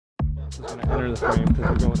is going to enter the frame because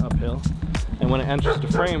we're going uphill. And when it enters the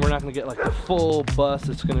frame, we're not going to get like the full bus.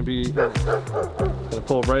 It's going to be going to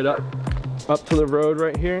pull right up to the road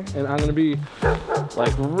right here, and I'm going to be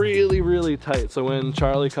like really tight. So when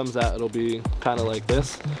Charlie comes out, it'll be kind of like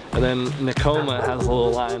this. And then Nakoma has a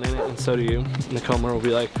little line in it, and so do you. Nakoma will be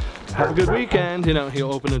like, have a good weekend, you know,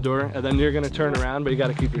 he'll open the door, and then you're gonna turn around, but you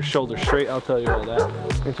gotta keep your shoulders straight. I'll tell you all that.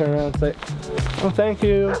 You turn around and say, oh, thank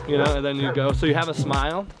you, you know, and then you go. So you have a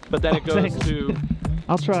smile, but then it goes to...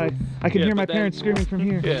 I'll try. I can hear my parents screaming from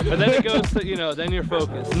here. Yeah, but then it goes to, you know, then you're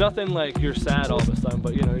focused. Nothing like you're sad all of a sudden,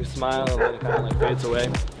 but you know, you smile and then it kind of like fades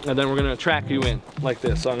away. And then we're gonna track you in like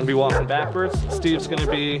this. So I'm gonna be walking backwards. Steve's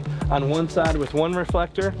gonna be on one side with one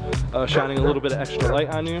reflector, shining a little bit of extra light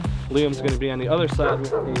on you. Liam's gonna be on the other side with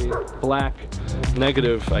the black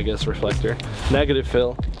negative, I guess, reflector, negative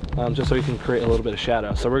fill, just so you can create a little bit of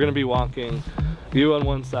shadow. So we're gonna be walking you on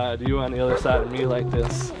one side, you on the other side, and me like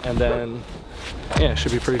this, and then yeah, it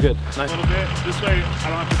should be pretty good. Nice. A little bit. This way, I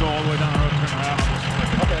don't have to go all the way down the road and turn around.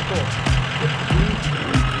 Okay, cool.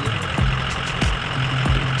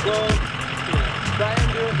 So, try and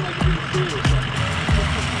do it like you do it.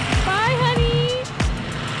 Bye, honey.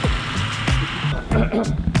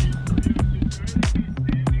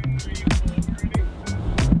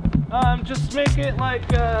 Just make it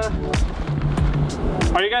like,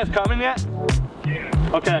 are you guys coming yet?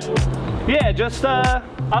 Yeah. Okay. Yeah, just, I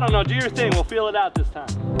don't know, do your thing. We'll feel it out this time.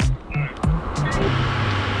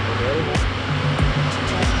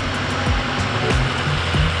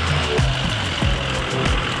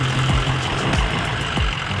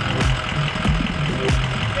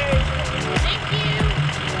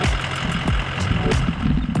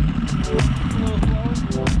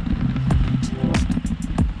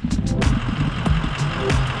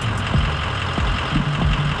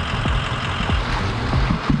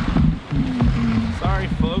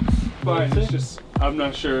 It's just, I'm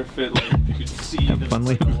not sure if it, like, if you could see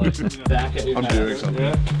the back at your I'm doing something.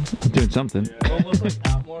 Yeah. I'm doing something. Yeah. Almost like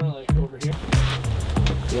out more, like over here.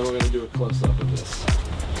 Then we're gonna do a close up of this.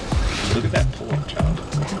 Look at that pull-up job.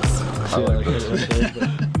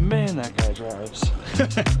 Man, that guy drives.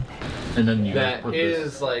 And then you that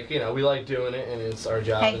is like, you know, we like doing it, and it's our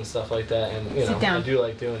job and stuff like that, and you know, I do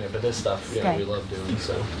like doing it, but this stuff, you know, we love doing.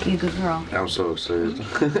 So you good girl. I'm so excited.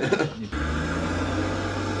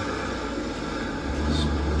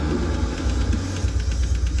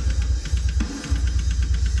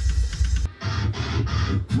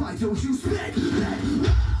 Why don't you spit?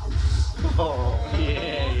 Oh,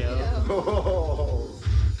 yeah, yo. Oh.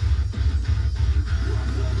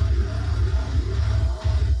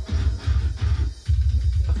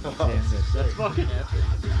 That's fucking epic.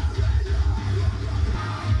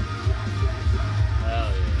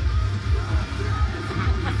 Hell yeah.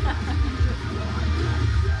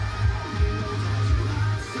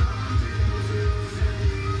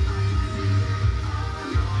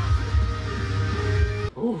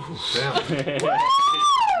 Ooh, damn.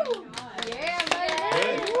 Woo! Yeah,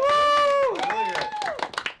 baby. Woo!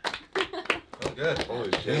 Good.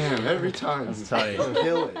 Holy shit. Damn, every time. That's tight.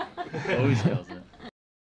 Kill it. Always kills it.